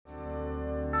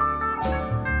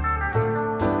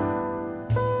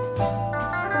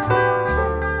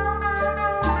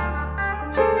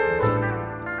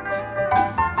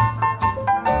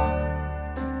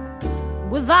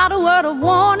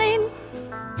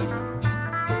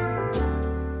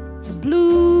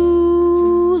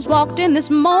walked in this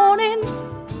morning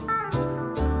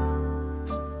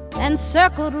and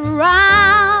circled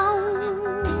around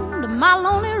my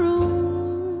lonely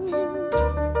room.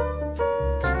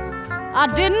 I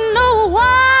didn't know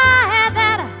why I had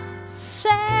that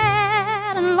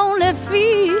sad and lonely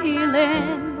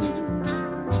feeling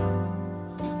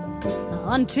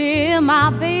until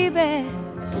my baby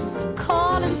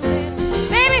called and said,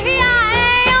 "Baby, here I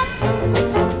am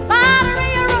by the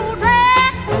railroad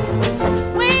track,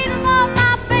 waiting for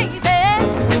my baby.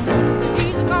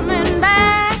 He's coming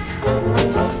back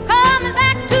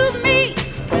to me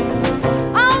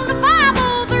on the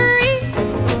 503,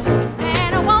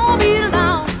 and it won't be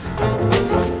long.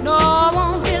 No, it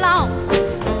won't be long.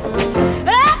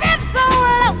 I've been so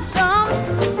lonesome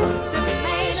since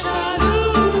May.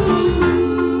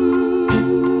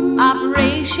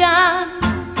 Operation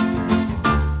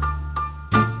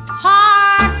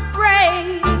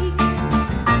Heartbreak.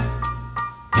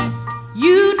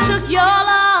 You took your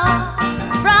love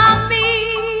from me,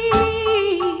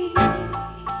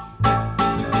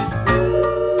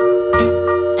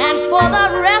 and for the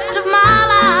rest of my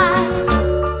life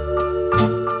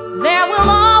there will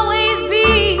always be.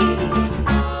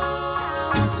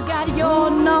 It's got your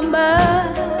number.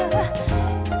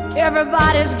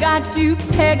 Everybody's got you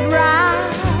pegged right.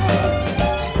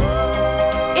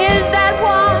 Is that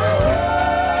why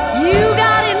you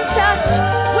got in touch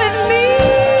with me?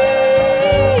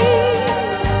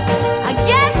 I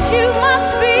guess you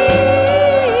must be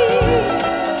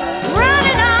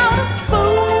running out of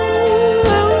fools.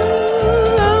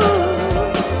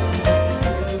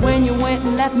 When you went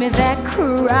and left me there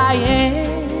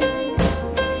crying,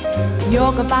 your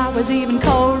goodbye was even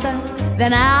colder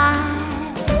than ice.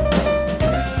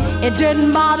 It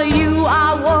didn't bother you,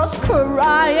 I was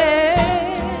crying.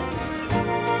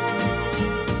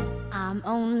 I'm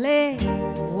only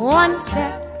one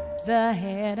step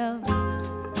ahead of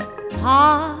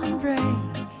heartbreak,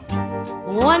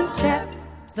 one step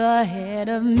ahead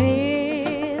of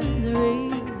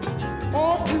misery.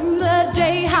 All through the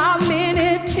day, how many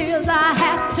tears I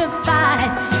have to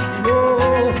fight. And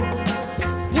oh,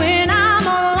 when I'm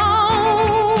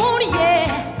alone, yeah,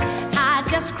 I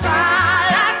just cry.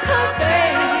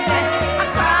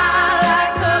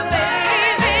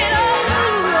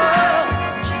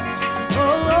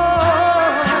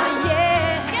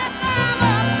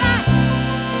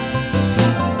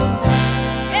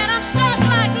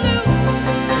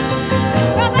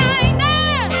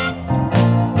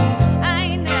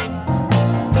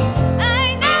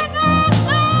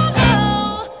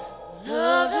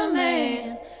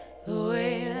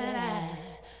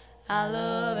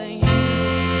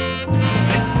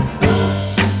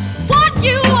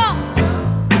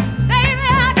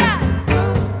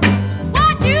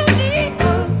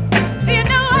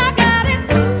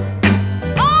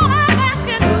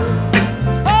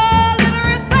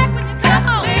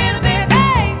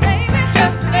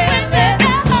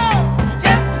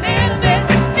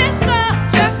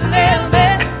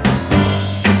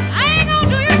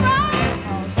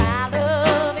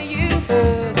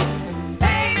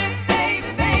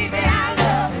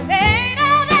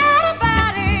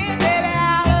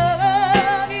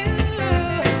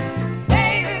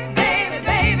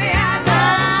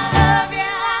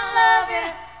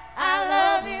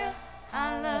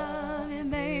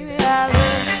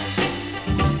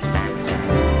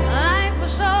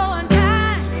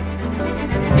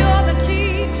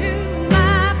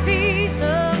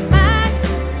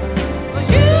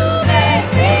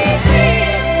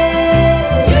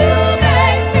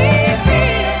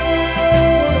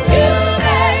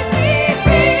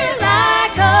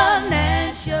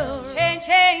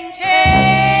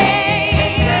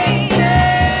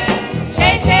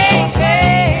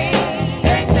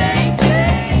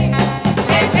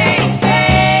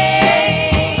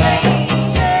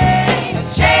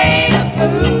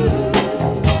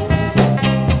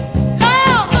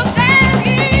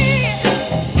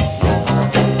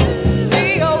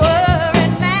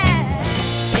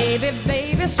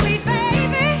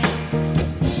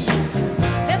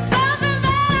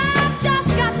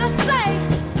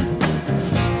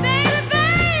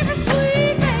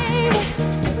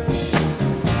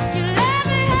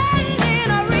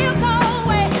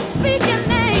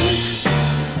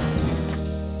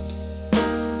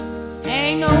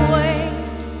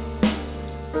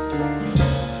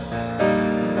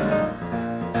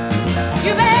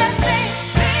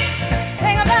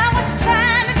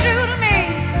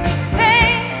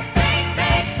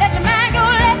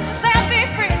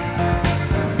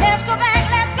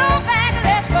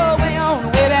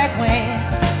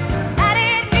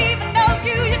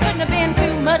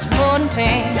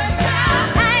 Just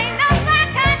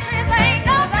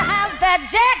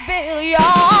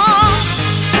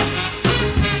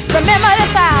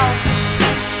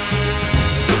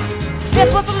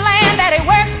This was the land that he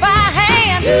worked by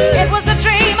hand. It was the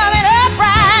dream of an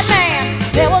upright man.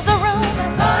 There was a room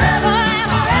forever,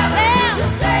 forever. You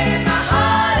stay in my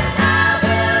heart and I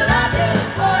will love you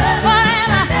forever.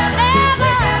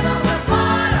 Never would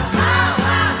wonder how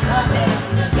I'm coming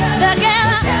together.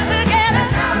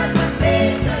 That's how it must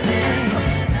be to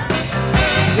live.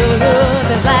 Your love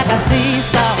is like a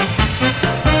seesaw.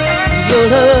 Your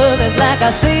love is like a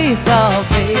seesaw,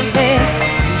 baby.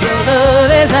 Your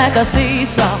love is like a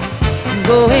seesaw,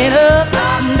 going up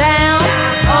and down,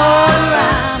 all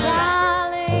around.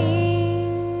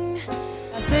 Darling,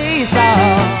 a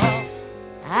seesaw,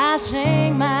 I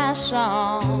sing my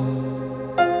song.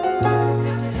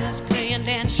 Just grinned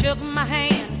and shook my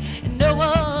hand, and that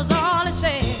was all it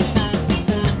said.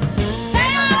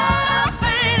 Take a load,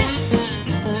 Fanny.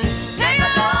 Take a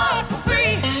load for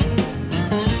free.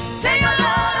 Take a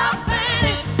load,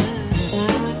 Fanny.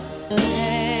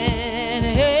 And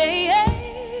hey,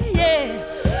 yeah.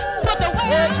 Put the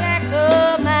word jacks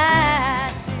up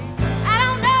my teeth. I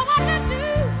don't know what to do.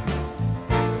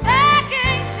 I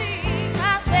can't see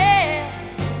myself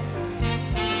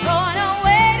going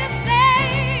away to stay.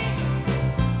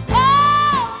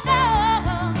 Oh no,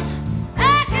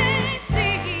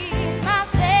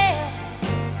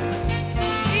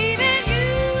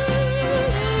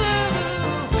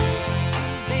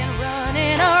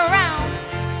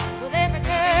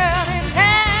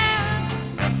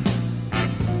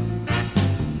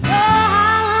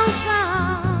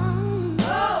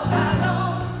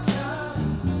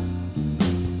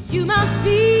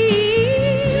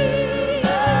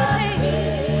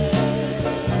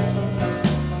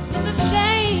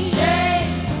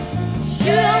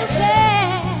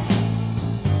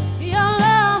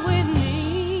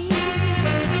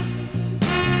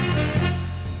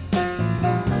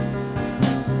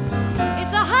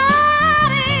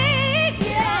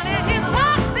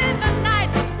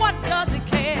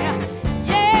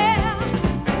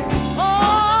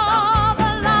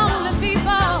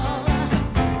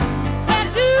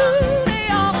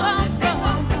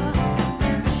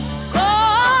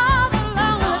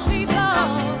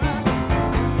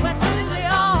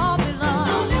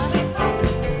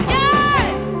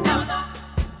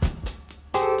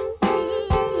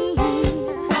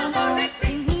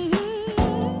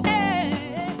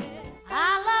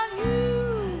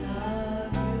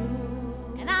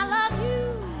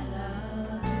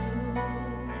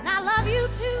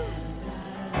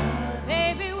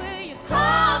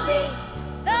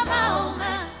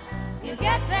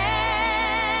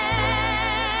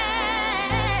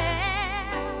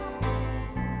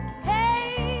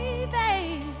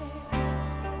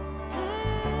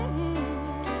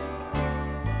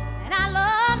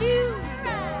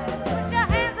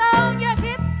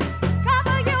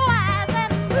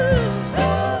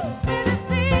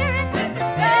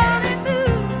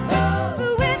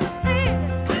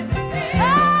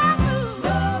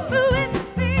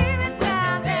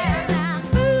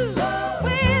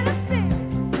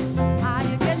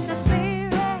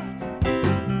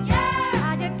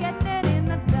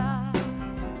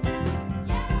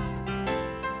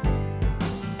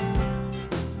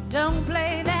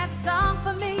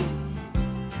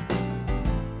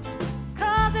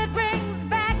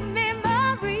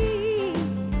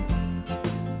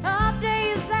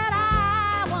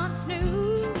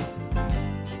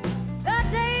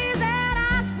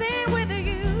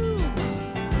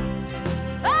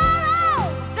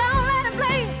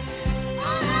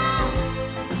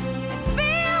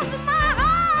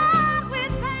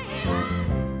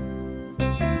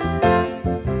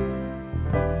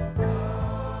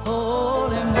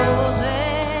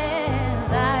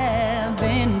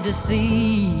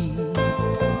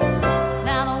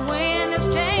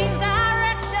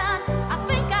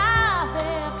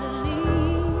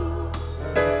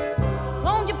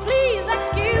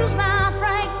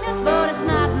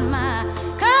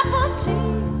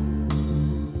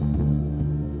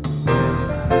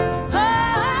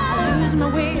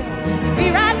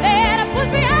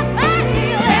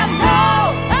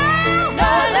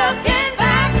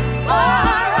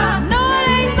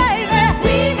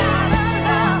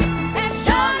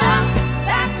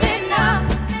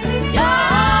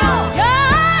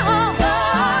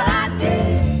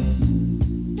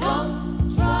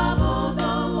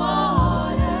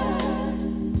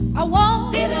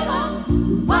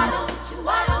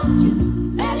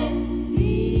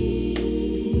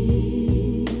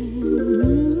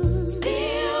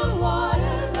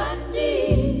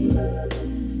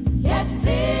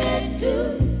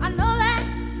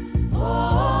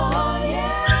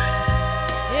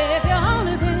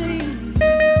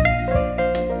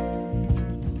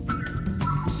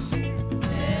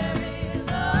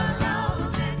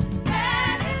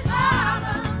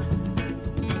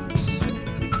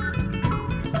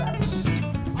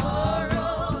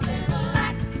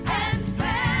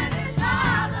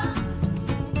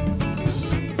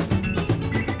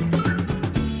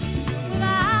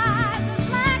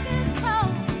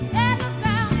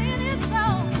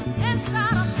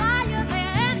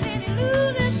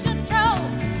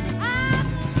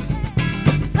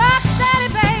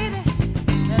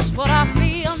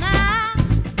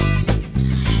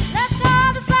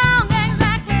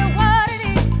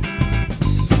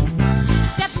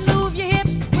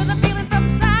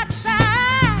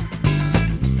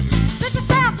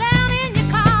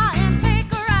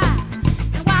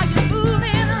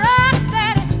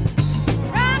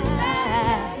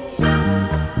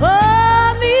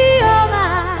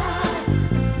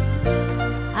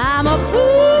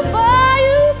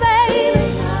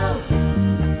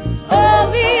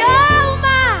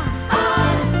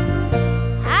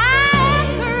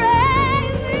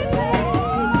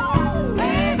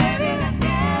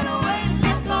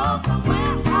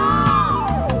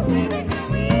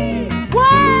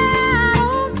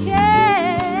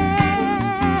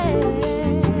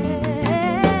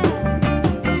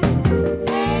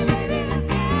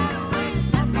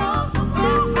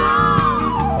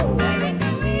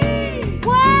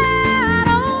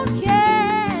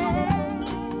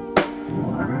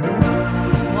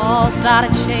 all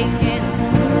started shaking.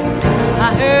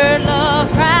 I heard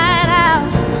love crying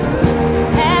out.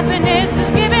 Happiness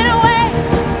is giving away.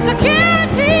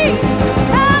 Security is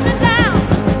coming down.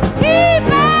 He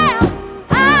fell,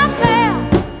 I fell,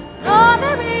 and all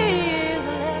there is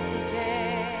left to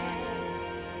tell.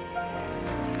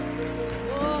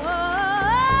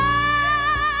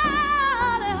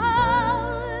 Holy,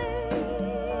 holy.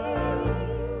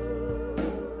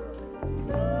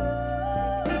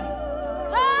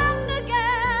 Come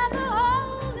together,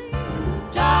 holy.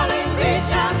 Darling,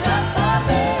 reach out just for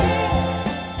me.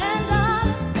 And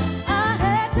I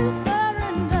had to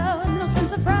surrender with no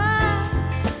sense of pride.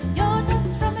 Your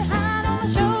touch from behind on my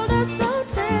shoulder, so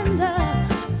tender.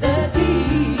 The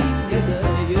deepness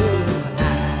of you.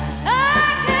 I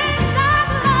can't stop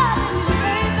loving you,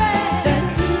 baby. The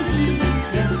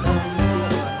deepness of you.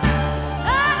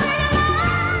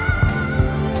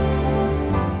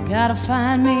 Gotta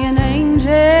find me an angel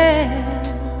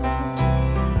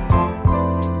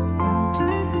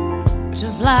to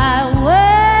fly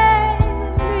away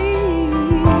with me.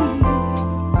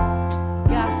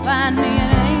 Gotta find me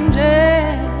an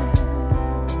angel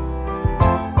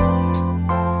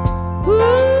who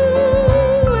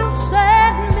will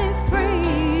set me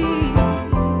free.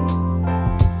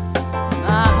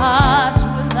 My heart's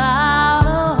without a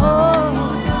home,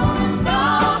 and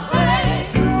I'll pray.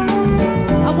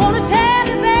 I wanna tell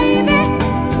you, baby,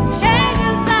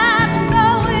 changes I've been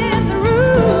going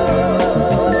through.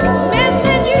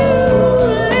 Missing you,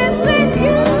 listen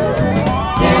you.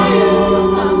 Till you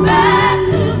come back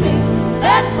to me,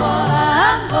 that's what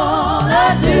I'm gonna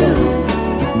do.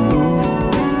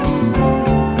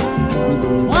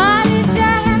 Why did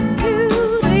you have to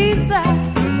decide?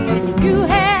 You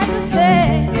had to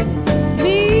set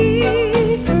me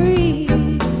free.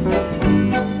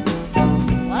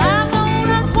 Well, I'm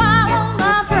gonna swallow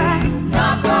my pride.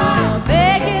 Not gonna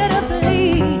beg you to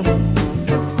please.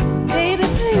 Baby,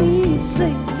 please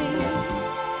save me.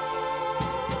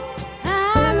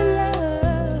 I'm in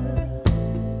love.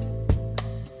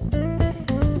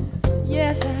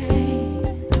 Yes, I am.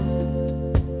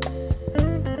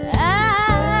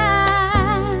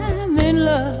 I'm in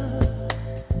love.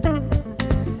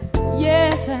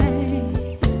 Yes, I am.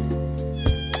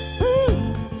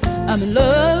 I'm in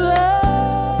love.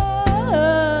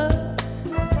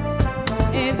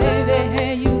 Hey, baby,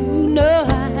 hey, you know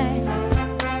I am.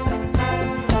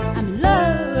 I'm in love.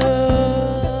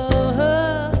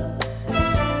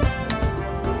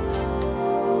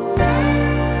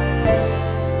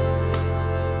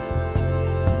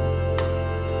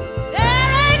 There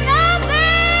ain't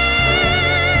nothing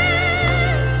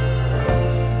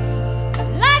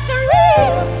like the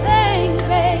real thing,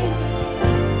 baby.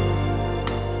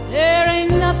 There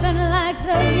ain't nothing like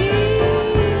the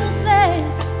real thing.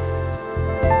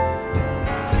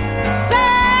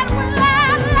 Said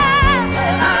without love,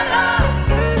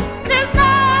 there's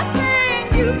nothing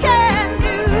you can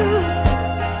do.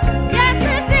 Yes,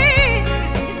 indeed.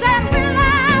 You said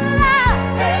without love,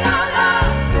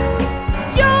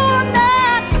 you're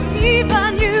not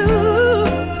even you.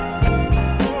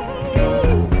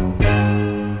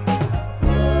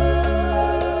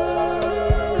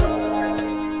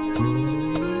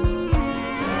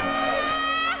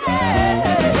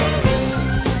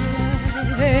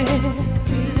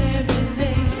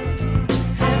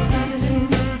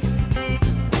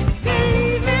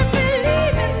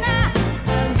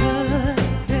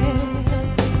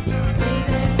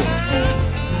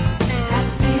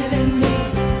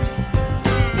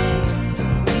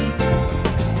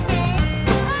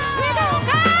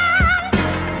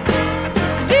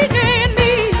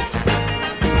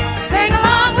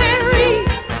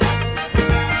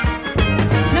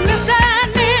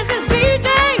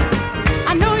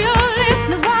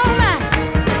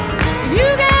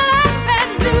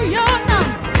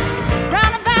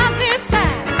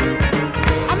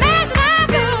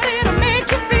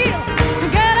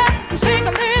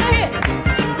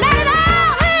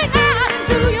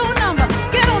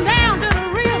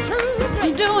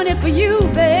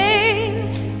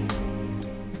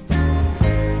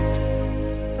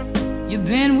 You've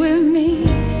been with me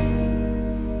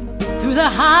through the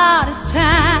hardest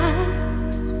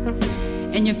times,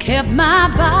 and you kept my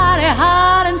body,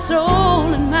 heart, and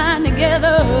soul and mind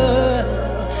together.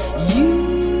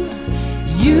 You,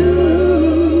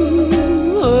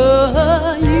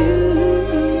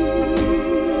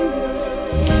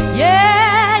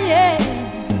 yeah, yeah.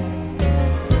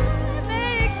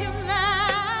 Make you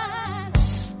mine.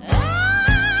 Oh,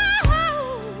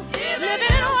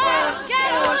 living in a world of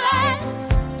ghetto life.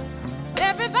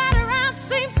 Everybody around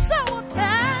seems so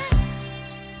uptight,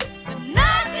 but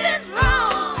nothing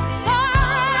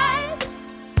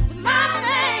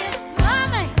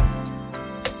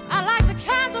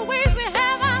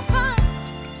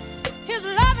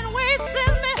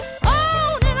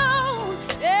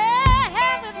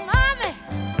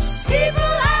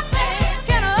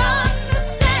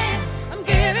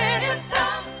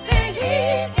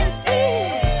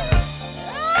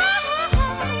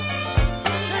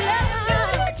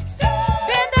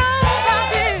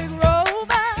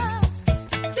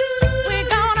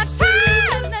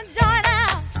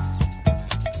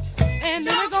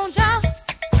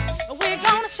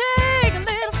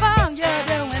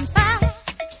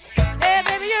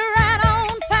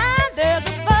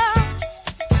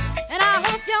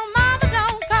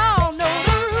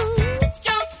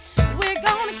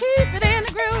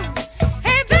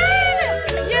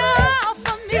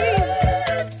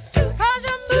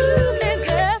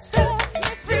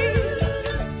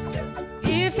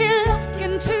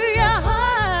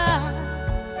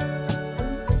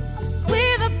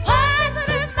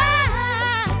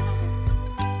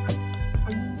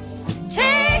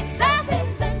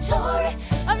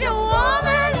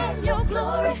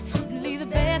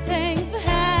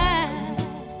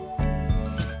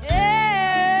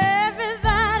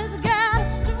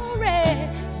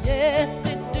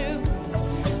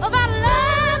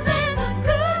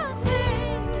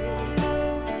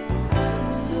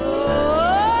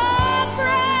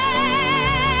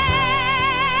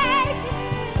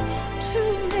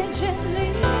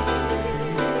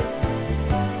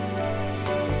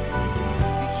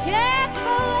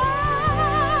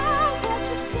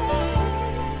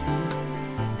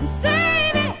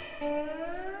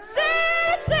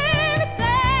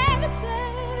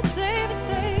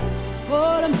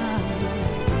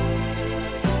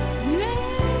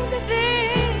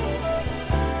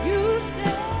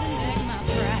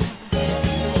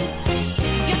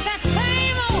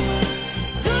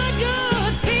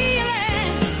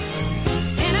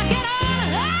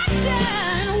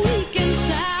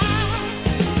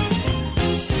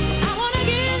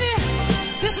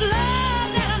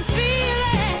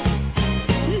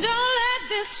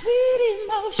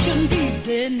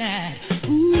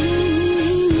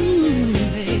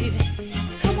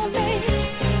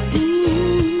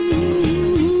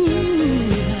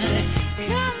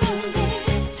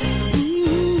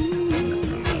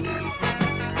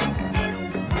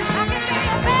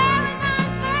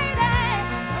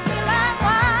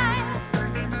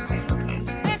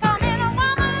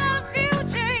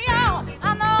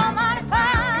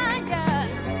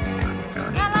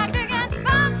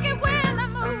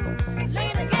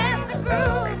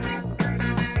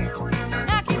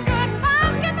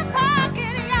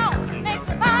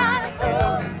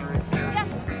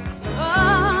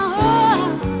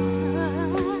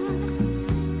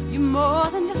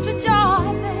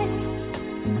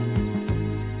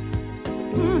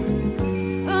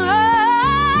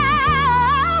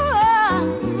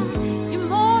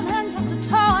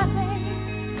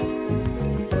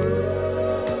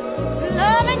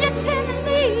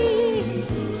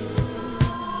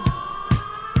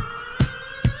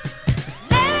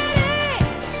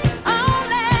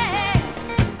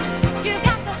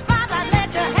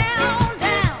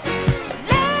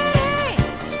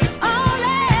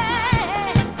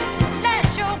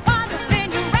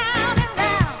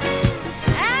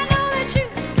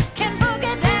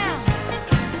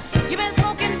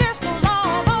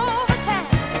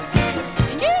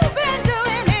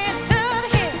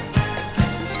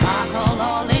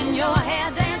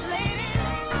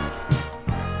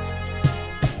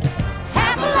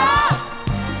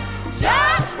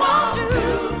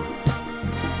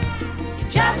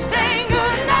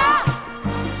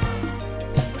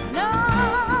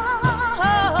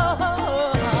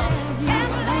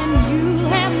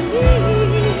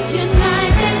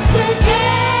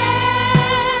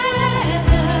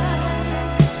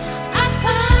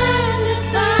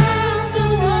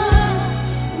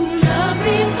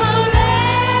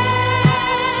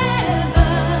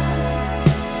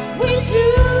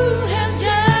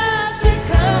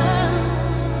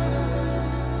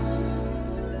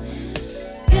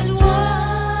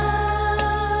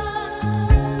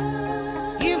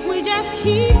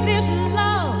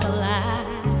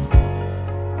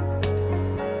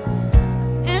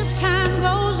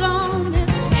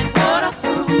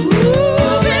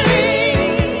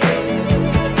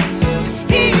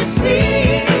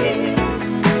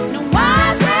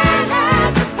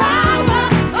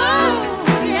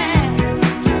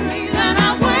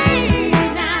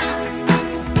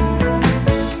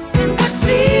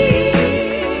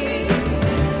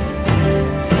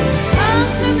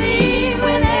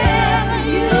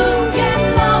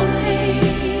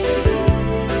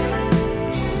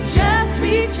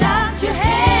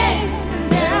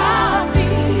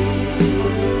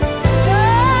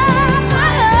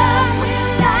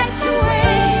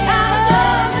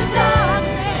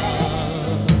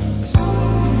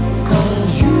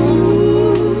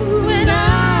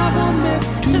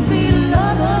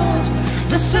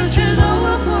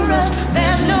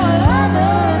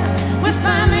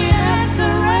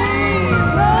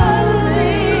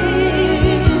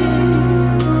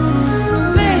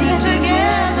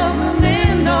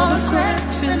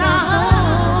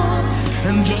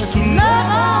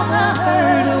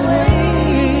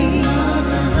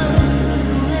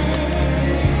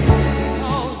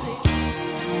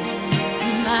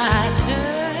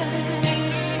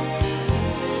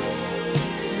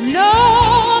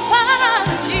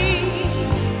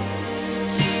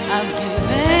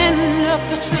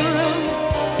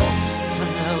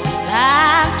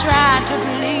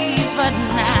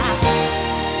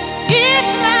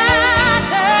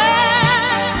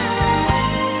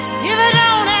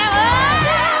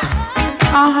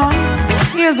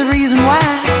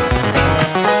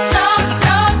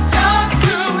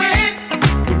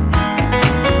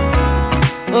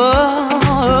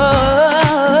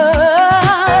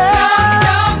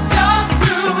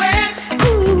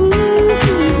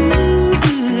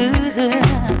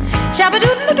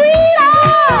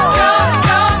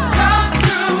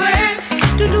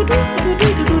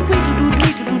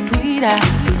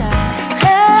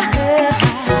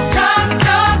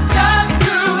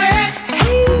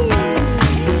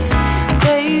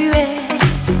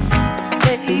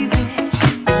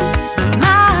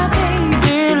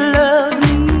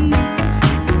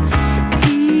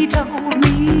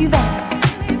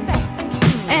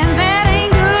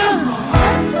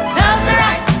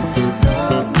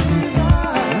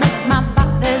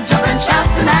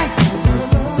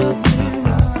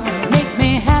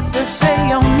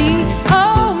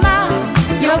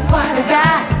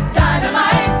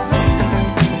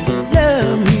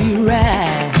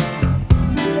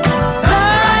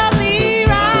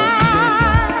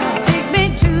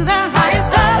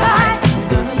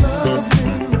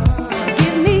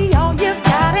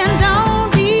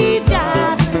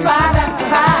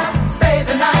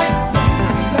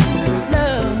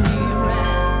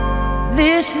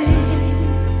This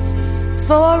is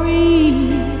for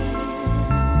real.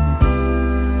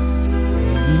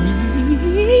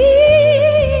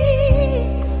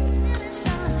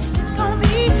 It's gonna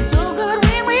be so good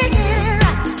when we get it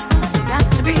right. Got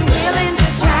to be willing to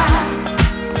try,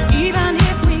 even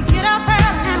if we get up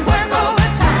and work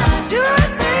overtime. Do it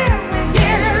till we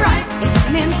get it right. It's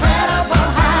an incredible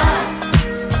high.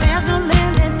 There's no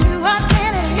limit to us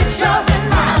in it. It's yours and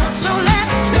mine. So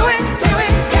let's do it till we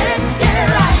get it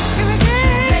right. Till we get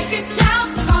it. Make it shout,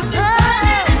 'cause it's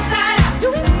time.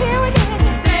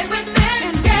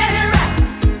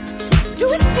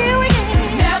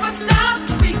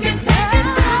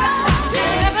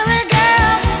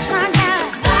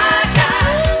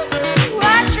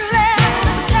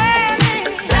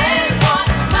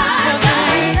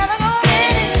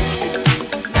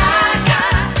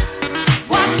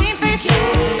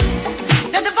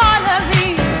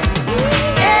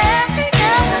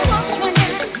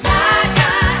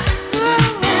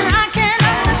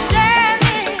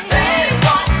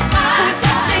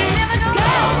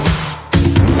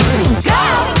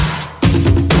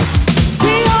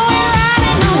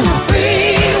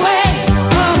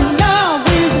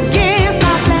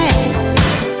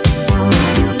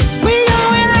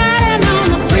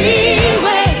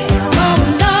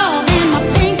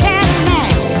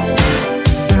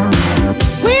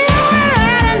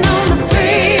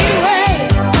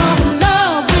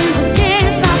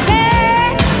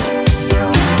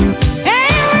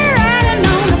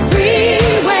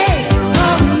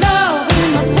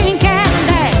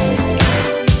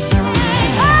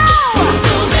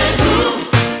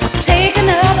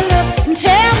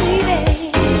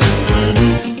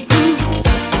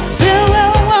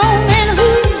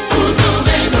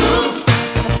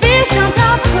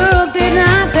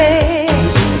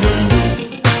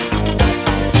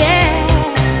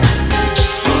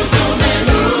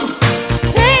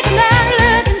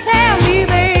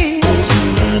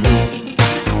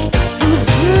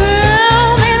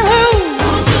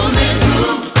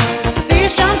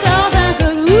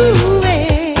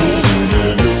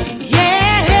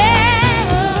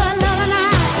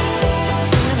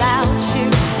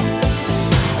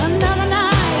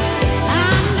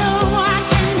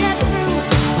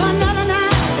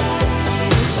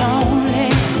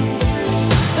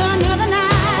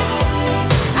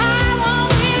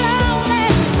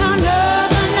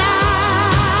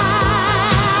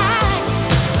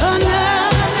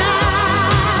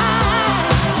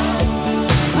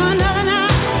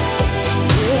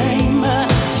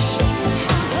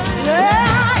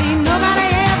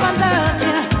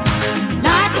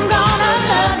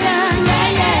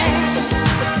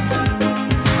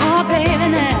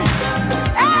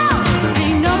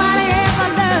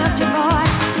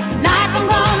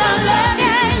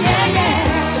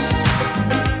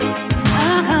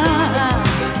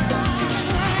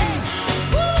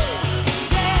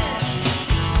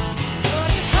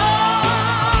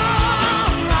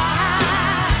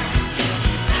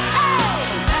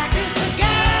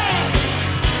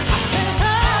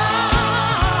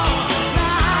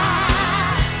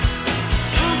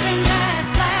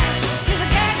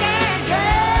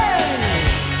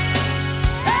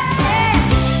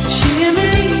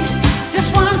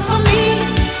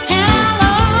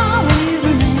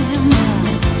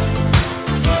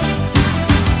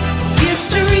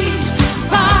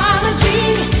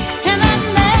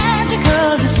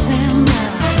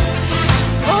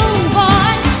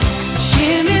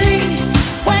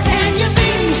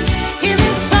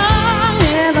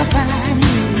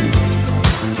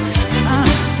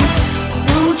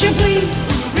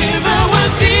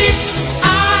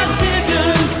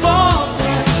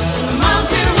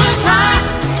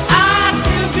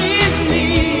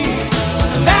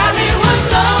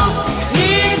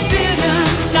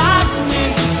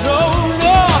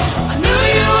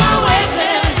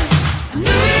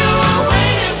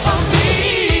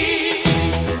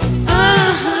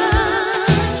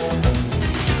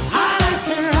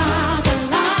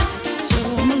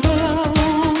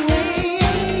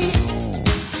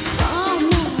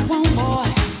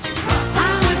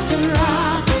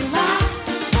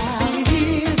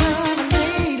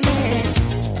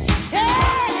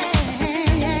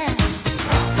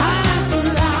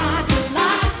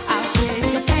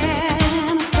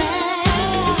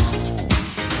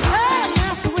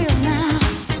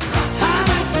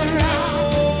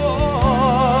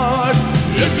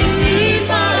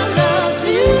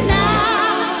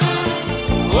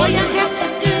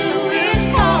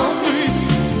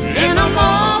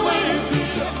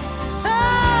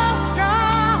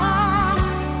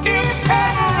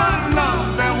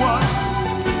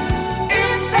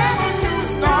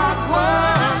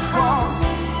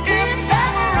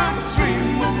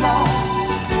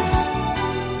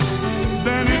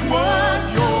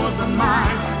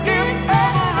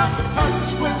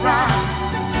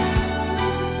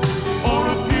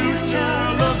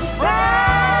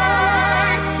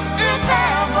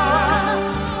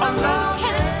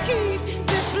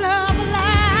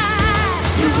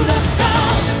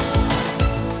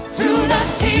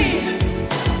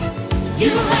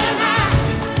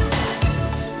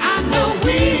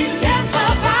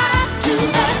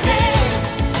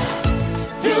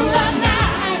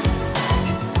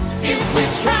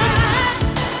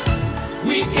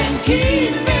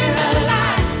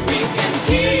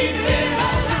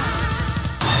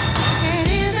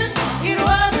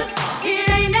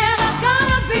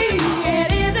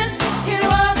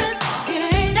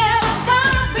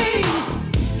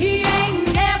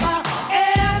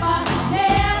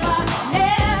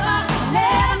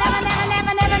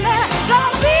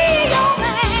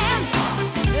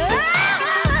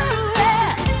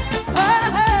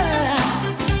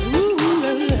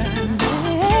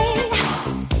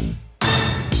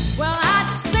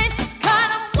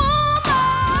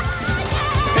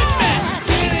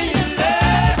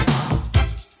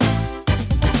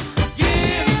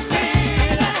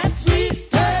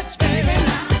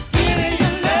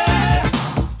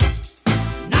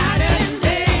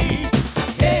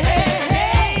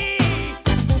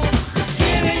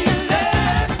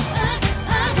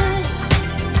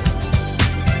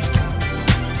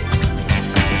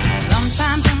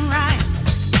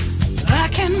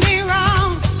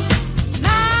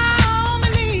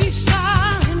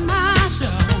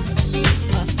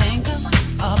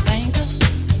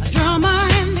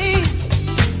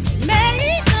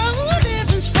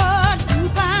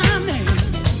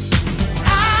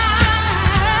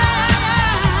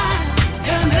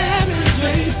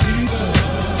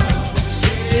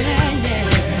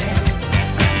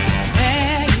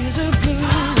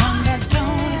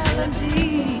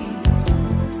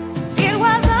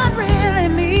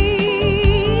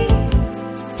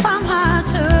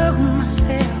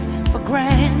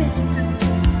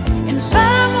 standing in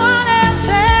someone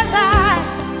else's eyes.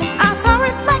 I saw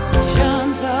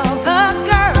reflections of the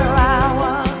girl I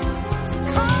was.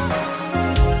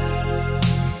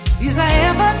 These are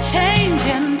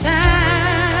ever-changing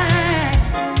times.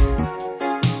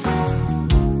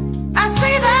 I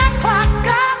see that clock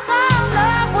up on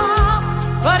the wall,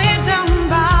 but it don't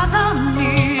bother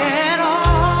me at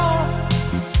all.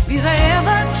 These are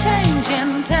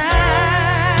ever-changing times.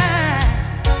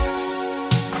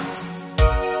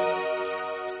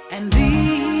 And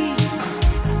these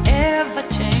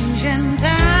ever-changing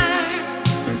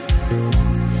times,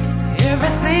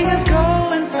 everything is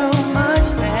going so much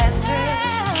faster.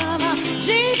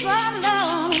 Deep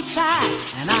love inside,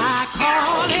 and I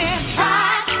call it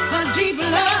pride. A deep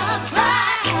love,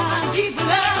 pride. A deep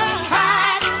love,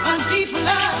 pride. A deep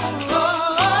love.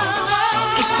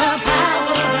 Oh, it's the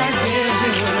power that gives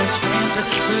you the strength to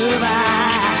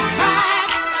survive.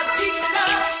 Pride. A deep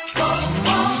love.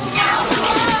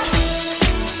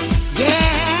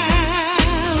 Yeah,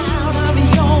 out of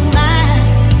your mind.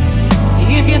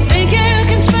 If you think you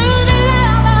can smooth it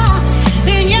over,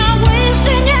 then you're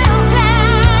wasting your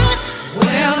time.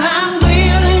 Well, I'm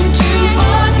willing to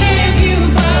forgive you,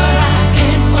 but I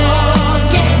can't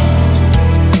forget.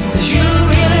 'Cause you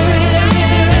really, really,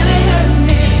 really, really hurt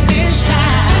me this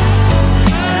time.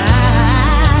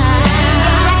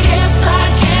 I guess I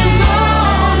can go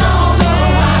on, although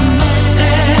I must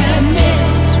admit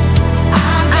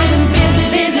I've been busy,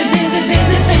 busy, busy,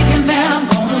 busy thinking that I'm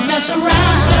gonna mess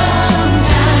around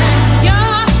sometime.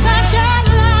 You're such a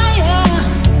liar.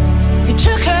 You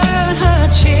took her and her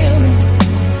children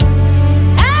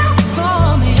out for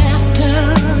the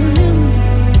afternoon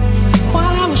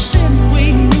while I was sitting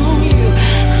waiting on you.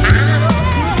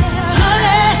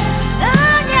 Honey,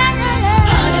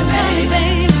 honey, baby,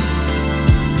 baby,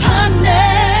 honey,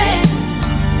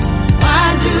 why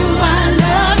do I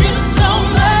love you so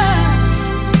much?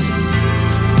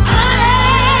 Honey,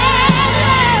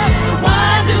 why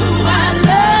do I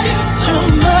love you so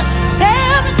much?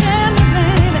 Tell me, baby,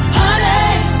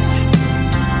 honey,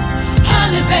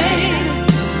 honey, baby,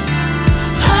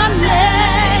 honey,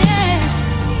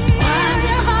 why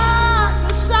your heart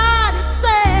beside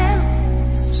itself?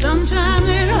 Sometimes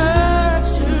it hurts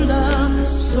to love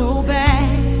so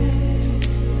bad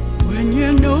when you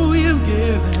know you've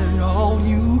given all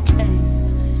you can.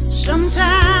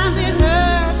 Sometimes it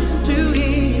hurts to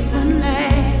even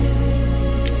laugh.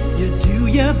 You do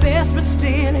your best, but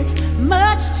still it's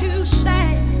much too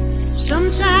sad.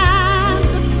 Sometimes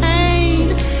the pain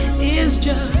is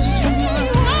just too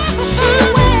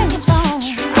much.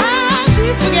 Try to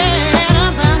forget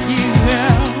about you,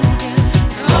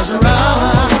 'cause the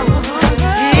road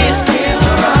is still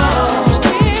a road.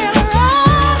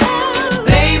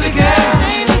 Baby girl,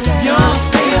 you're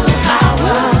still a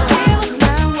flower.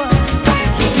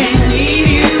 He can't leave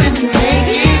you and then take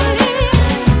you,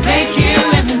 make you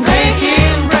and then break you.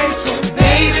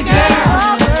 Baby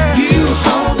girl, you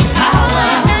hold the power.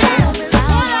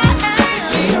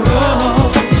 See the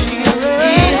road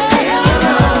is still a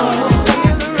road.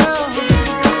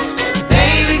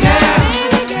 Baby girl,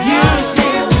 you're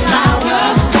still a flower.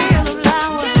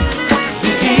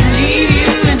 He can't leave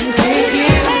you and then take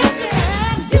you.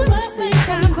 You must think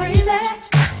I'm crazy.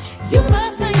 You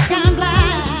must think I'm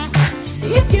blind.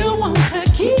 If you want to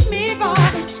keep me, boy,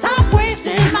 stop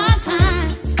wasting my time.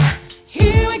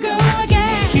 Here we go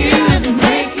again. You and the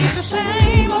break is the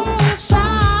same old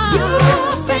song.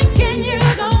 You're thinking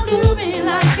you're gonna do me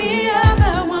like the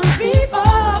other ones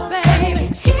before, baby.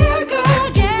 Here we go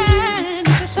again.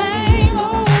 It's the same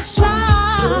old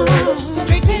song.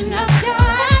 Straighten up your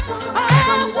act.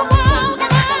 As I'm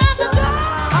walking out the door,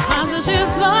 positive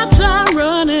thoughts are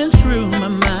running through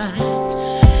my mind.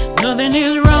 Nothing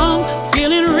is wrong,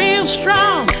 feeling real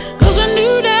strong, 'cause a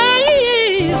new day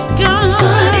is gone.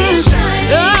 Sun is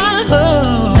shining,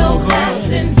 no clouds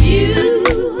in view.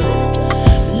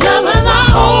 Lovers are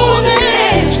holding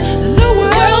hands, the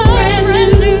world's brand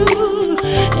new.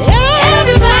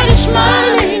 Everybody's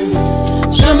smiling,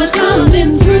 summer's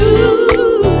coming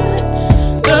through.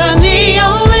 But the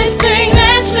only thing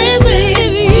that's missing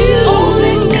is you.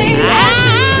 Only thing that's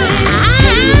missing is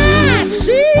you. I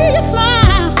see you fly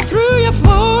through your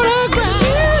phone.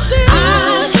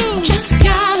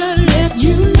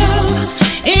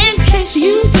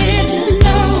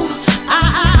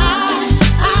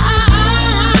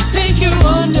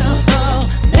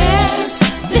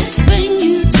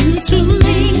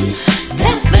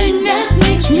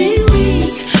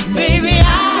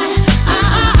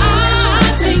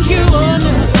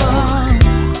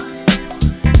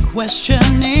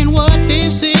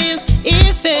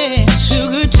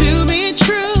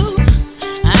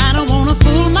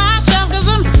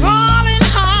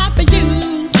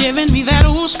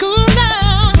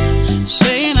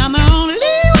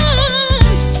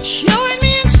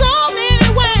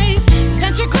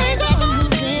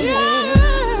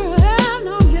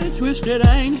 wish that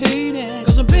I ain't hating,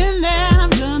 'cause I've been there,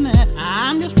 I've done that.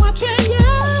 I'm just watching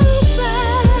you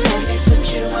back. Let me put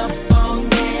you up on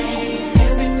game.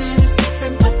 Every man is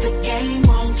different, but the game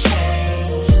won't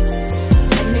change.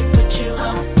 Let me put you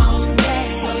up on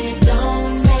game, so you don't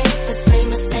make the same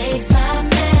mistakes I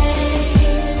made.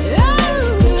 Let me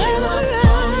put you up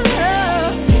on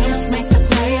game. Players make the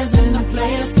players and the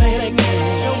players play the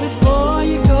game. So before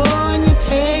you go and you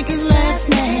take his last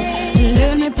name,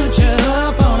 let me put you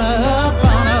up on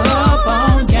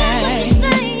game.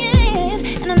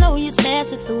 And I know you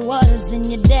tested the waters in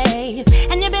your days,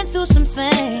 and you've been through some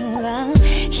things.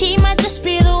 He might just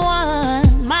be the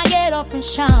one, might get up and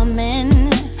charming.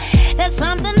 There's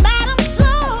something